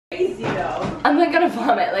like gonna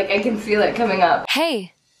vomit, like I can feel it coming up.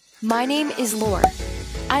 Hey, my name is Laur.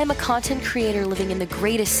 I am a content creator living in the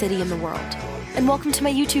greatest city in the world. And welcome to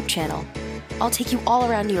my YouTube channel. I'll take you all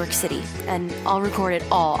around New York City, and I'll record it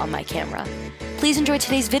all on my camera. Please enjoy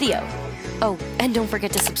today's video. Oh, and don't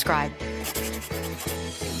forget to subscribe.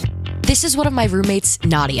 This is one of my roommates,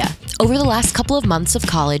 NADIA. Over the last couple of months of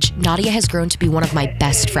college, NADIA has grown to be one of my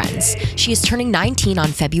best friends. She is turning 19 on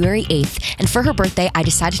February 8th, and for her birthday, I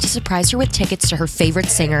decided to surprise her with tickets to her favorite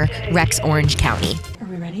singer, Rex Orange County. Are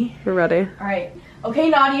we ready? We're ready. All right. Okay,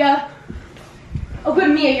 Nadia. Oh, good,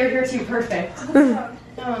 Mia, you're here too. Perfect. Oh, no.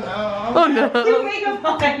 Oh, no. Do makeup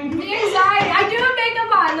on. Me anxiety. I do have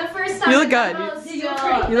makeup on the first time. You look good.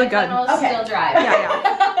 You look good. Okay. Still dry.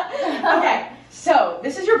 Yeah. Okay. So,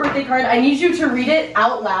 this is your birthday card. I need you to read it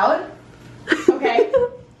out loud. Okay?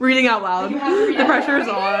 Reading out loud. You have to read the it pressure is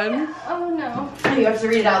on. Oh, no. You have to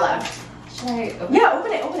read it out loud. Should I open it? Yeah,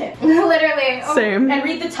 open it. Literally. Same. And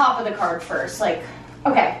read the top of the card first. Like,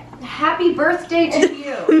 okay. Happy birthday to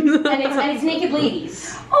you. and it's naked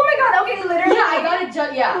ladies. Oh my god, okay, literally. Yeah, I got it.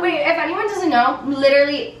 Yeah. Wait, if anyone doesn't know,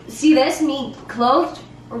 literally, see this? Me clothed?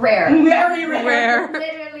 Rare. Very rare.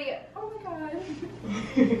 Literally. Oh my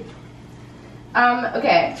god.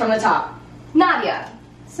 Okay, from the top. Nadia,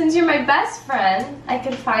 since you're my best friend, I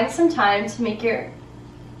could find some time to make your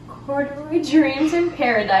corduroy dreams in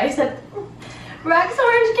paradise at Rex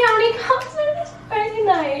Orange County concert this Friday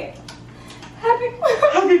night. Happy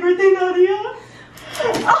birthday, Nadia.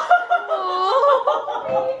 Oh.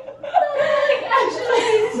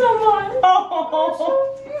 Actually, so much. Oh.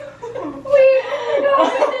 Wait, no,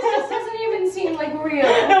 this just doesn't even seem like real.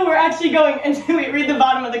 No, we're actually going and wait, read the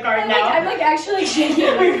bottom of the card now. I'm like actually shaking.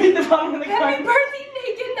 Wait, read the bottom of the card. Happy birthday,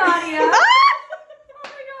 naked Nadia. Oh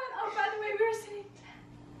my god. Oh, by the way, we were sitting.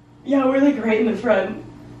 Yeah, we're like right in the front.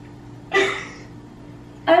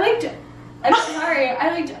 I'm sorry.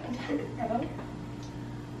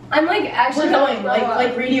 I'm like actually we're going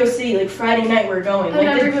like Radio City, like Friday night we're going. I've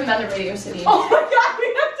never even been to Radio City. Oh my god, we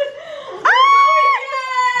have to.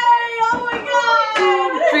 Oh my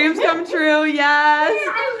god! Dreams come true, yes. I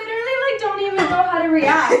literally like don't even know how to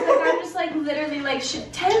react. Like I'm just like literally like shit.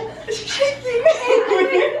 I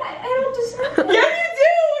don't deserve it. Yeah, you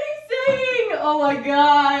do. What are you saying? Oh my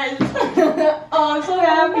god. Oh, I'm so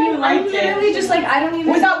happy you liked it. I'm literally just like I don't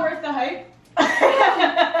even. Was that worth the hype?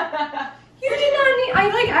 You did not need. I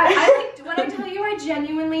like when I tell you I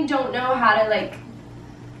genuinely don't know how to like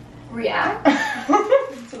react.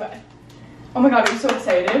 So bad. Oh my god, are you so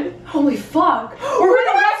excited? Holy fuck. We're going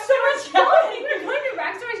to Rex Orange County. We're going to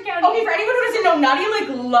Rex Orange County. Okay, for anyone who doesn't know, Nadia like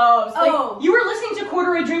loves. Like, you were listening to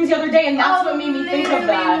Corduroy Dreams the other day, and that's what made me think of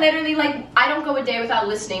that. Literally, like I don't go a day without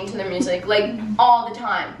listening to their music, like all the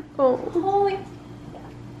time. Oh. Holy.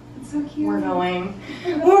 So cute. We're going.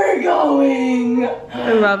 We're going.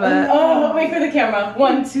 I love it. Oh, wait for the camera.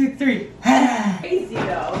 1, 2, 3. Crazy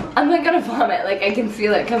though. I'm like gonna vomit. Like I can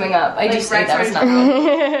feel it coming up. I like, just think that was not.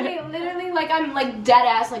 Wait, literally, like I'm like dead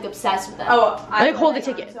ass like obsessed with them. Oh, I like hold the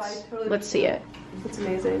tickets. So totally let's see it. It's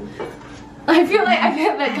amazing. I feel like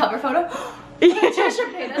that cover photo.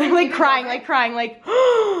 I'm like crying, like.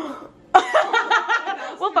 We'll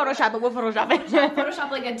Photoshop it. Photoshop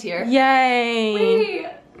like a tear. Yay. Wait.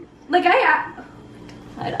 Like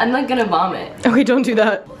I'm like gonna vomit. Okay, don't do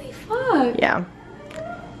that. Holy fuck. Yeah.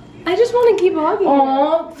 I just want to keep vlogging.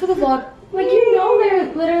 Aww, for the vlog. Like you know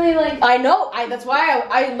they're literally like. I know. That's why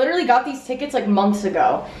I literally got these tickets like months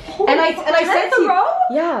ago. Holy and I said to you,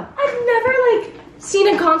 yeah. I've never like seen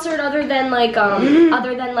a concert other than like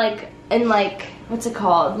in like what's it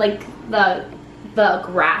called, like the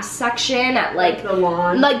grass section at like the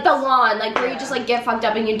lawn, like where you just like get fucked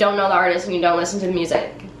up and you don't know the artist and you don't listen to the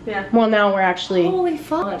music. Yeah. Well, now we're actually. Holy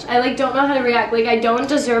fuck! I like don't know how to react. Like I don't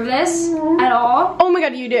deserve this at all. Oh my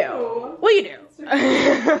god, you do. Well, you do.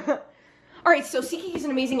 All right, so Seeking is an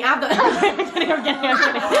amazing app. I'm kidding.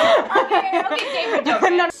 Okay, favorite joke.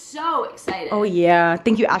 I'm so excited. Oh yeah,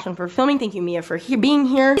 thank you, Ashlyn, for filming. Thank you, Mia, for being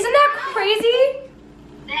here. Isn't that crazy?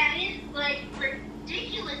 That is like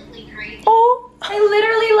ridiculously crazy. Oh. I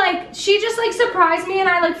literally like she just like surprised me and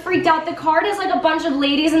I like freaked out. The card is like a bunch of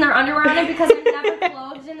ladies in their underwear on it because I'm never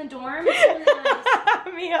clothed in the dorm. It's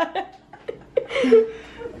really nice. Mia.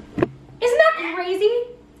 Isn't that crazy?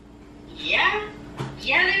 Yeah.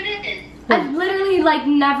 Yeah, it is. I've literally like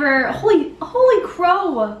never holy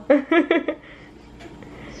crow.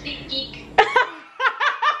 Sweet geek.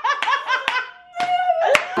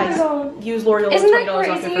 Guys, use lauryolo $20 off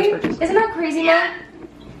your first purchase. Isn't that crazy, man?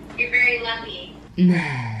 You're very lucky.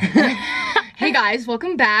 Hey guys,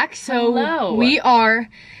 welcome back. So hello. We are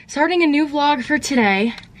starting a new vlog for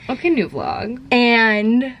today. Okay, new vlog.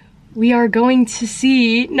 And we are going to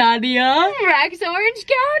see Nadia. Rex Orange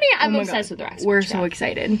County. I'm my obsessed God. with Rex. We're so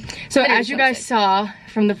excited. So as you guys saw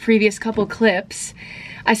from the previous couple clips,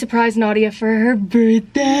 I surprised Nadia for her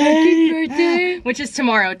birthday. Happy birthday. Which is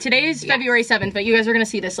tomorrow. Today is February 7th, but you guys are gonna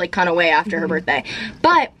see this like kind of way after her birthday.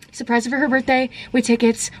 But surprise her for her birthday with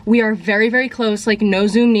tickets. We are very, very close, like no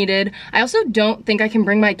Zoom needed. I also don't think I can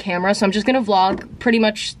bring my camera, so I'm just gonna vlog. Pretty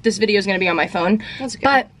much this video is gonna be on my phone. That's good.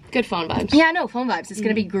 But good phone vibes. yeah, no, phone vibes. It's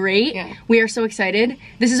gonna be great. Yeah. We are so excited.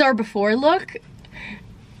 This is our before look.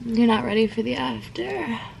 You're not ready for the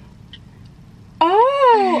after.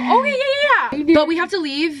 Oh, okay, yeah. But we have to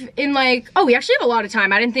leave in like, oh, we actually have a lot of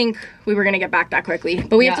time. I didn't think we were gonna get back that quickly.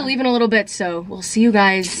 But we have to leave in a little bit, so we'll see you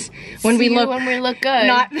guys when we look good.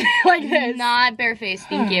 Not like this. Not barefaced,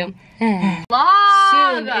 thank you.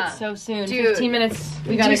 Soon, it's so soon. Dude. 15 minutes,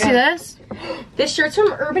 we gotta Do you see this? This shirt's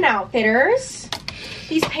from Urban Outfitters.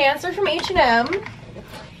 These pants are from H&M.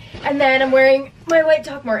 And then I'm wearing my white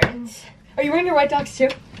Doc Martens. Are you wearing your white Docs too?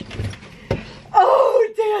 Oh,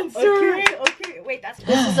 dancer! Okay, wait, that's...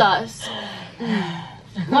 This is us.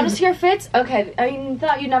 Want to see our fits? Okay, I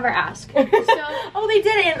thought you'd never ask. So, oh, they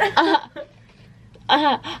didn't!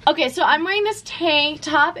 Okay, so I'm wearing this tank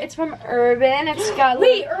top. It's from Urban. It's got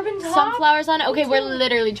Urban top? sunflowers on it. Okay, we're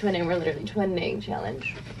literally twinning. We're literally twinning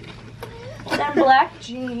challenge. And black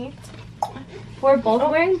jeans. We're both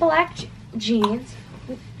wearing black jeans.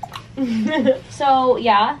 So,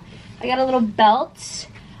 yeah. I got a little belt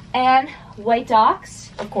and white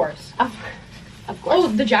Docs. Of course. Of course. Oh,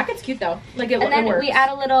 the jacket's cute though. Like it, and then works. we add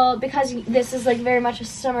a little, because this is like very much a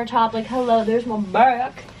summer top. Like, hello, there's my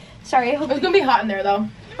back. Sorry, I hope it's gonna be hot in there though.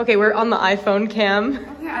 Okay, we're on the iPhone cam.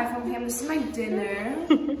 Okay, iPhone cam, this is my dinner.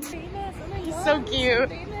 So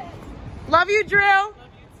cute. Love you, Drew.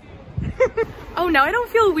 Oh, now I don't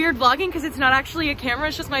feel weird vlogging because it's not actually a camera,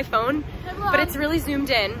 it's just my phone. But it's really zoomed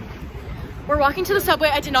in. We're walking to the subway.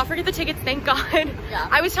 I did not forget the tickets, thank God. Yeah.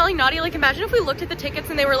 I was telling Nadia, like, imagine if we looked at the tickets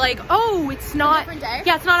and they were like, oh, it's not. A different day?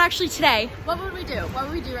 Yeah, it's not actually today. What would we do? What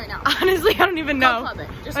would we do right now? Honestly, I don't even know.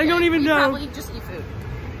 I don't even know. Probably just eat food.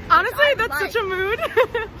 Honestly, that's such a mood.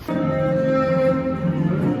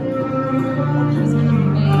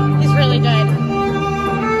 He's really good.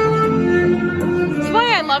 That's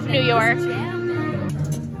why I love New York.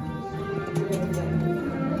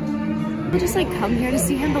 We just like come here to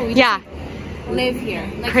see him, but we just live here.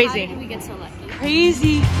 Like, crazy. How did we get so lucky?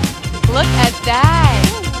 Crazy. Look at that.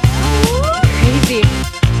 Crazy.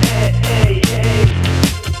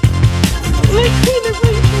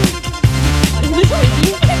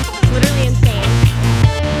 Literally insane.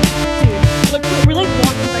 Dude, look, we're like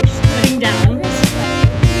walking, like sitting down.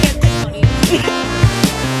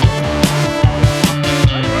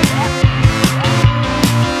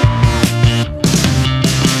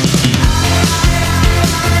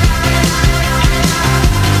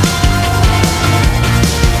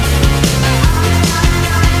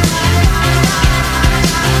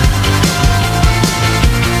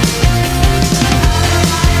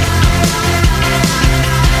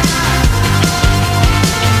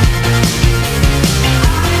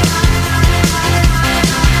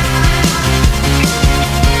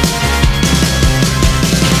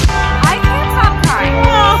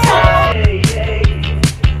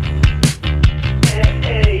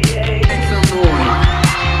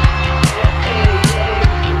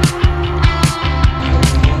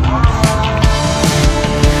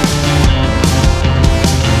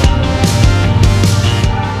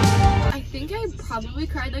 Probably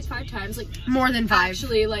cried like 5 times, like more than 5.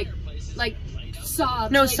 Actually, like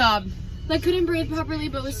sobbed. No, like, sob. Like couldn't breathe properly,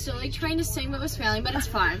 but was still like trying to sing, but was failing. But it's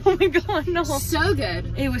fine. Oh my God, no. So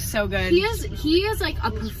good. It was so good. He is like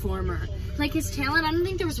a performer. Like his talent, I don't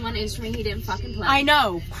think there was one instrument he didn't fucking play. I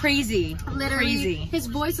know, crazy. Literally, crazy. His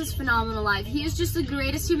voice is phenomenal live. He is just the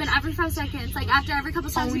greatest human. Every 5 seconds, like after every couple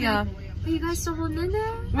songs, yeah. Are you guys still holding in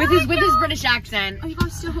there? With his British accent. Are you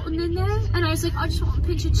guys still holding in there? And I was like, I just want to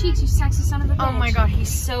pinch your cheeks, you sexy son of a bitch. Oh my God,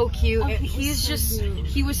 he's so cute. Oh, He's so just, cute.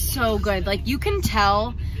 he was so good. Like you can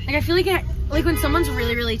tell, like I feel like when someone's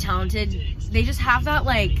really, really talented, they just have that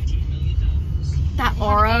like, that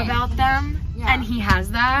aura about them. Yeah. And he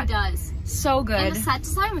has that. He does. So good. And the set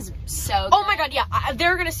design was so good. Oh my God, yeah.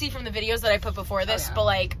 They're gonna see from the videos that I put before this, but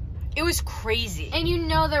like, it was crazy. And you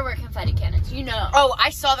know there were confetti cannons, you know. Oh, I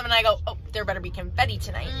saw them and I go, oh, there better be confetti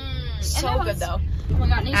tonight. So good though. Oh my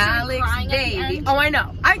God, Alex, baby. Oh, I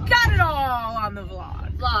know. I got it all on the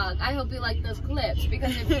vlog. vlog. I hope you like those clips,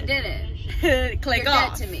 because if you didn't, click you're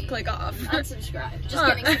off. dead to me. Click off. Unsubscribe. Just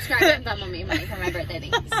kidding. Subscribe and Venmo me money for my birthday.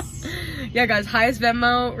 Thanks. Yeah, guys, highest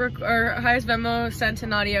Venmo sent to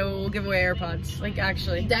Nadia will give away AirPods. Like,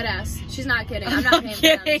 actually. Deadass. She's not kidding. I'm not paying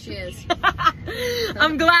for them. She is.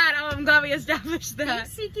 I'm glad we established that.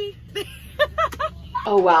 Thanks, Siki.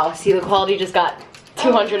 Oh wow, see the quality just got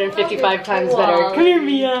 255 times better. Come here,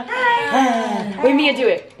 Mia. Wait, Mia, do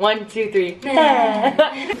it. 1, 2, 3.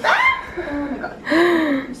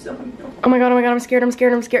 Oh my god, I'm scared.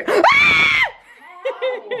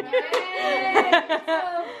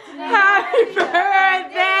 Happy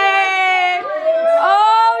birthday!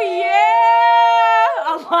 Oh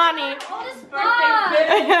yeah! Alani.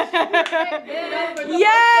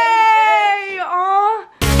 Yay! Aw.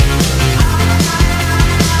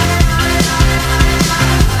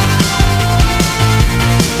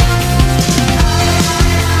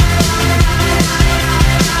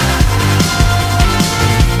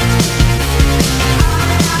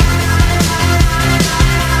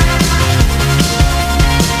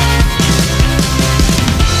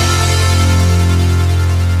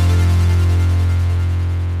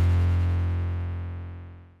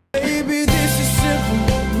 Baby, this is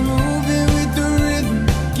simple, moving with the rhythm.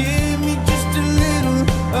 Give me just a little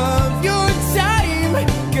of your time.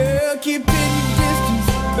 Girl, keep in your distance.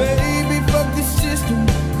 Baby, fuck the system.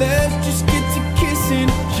 Let's just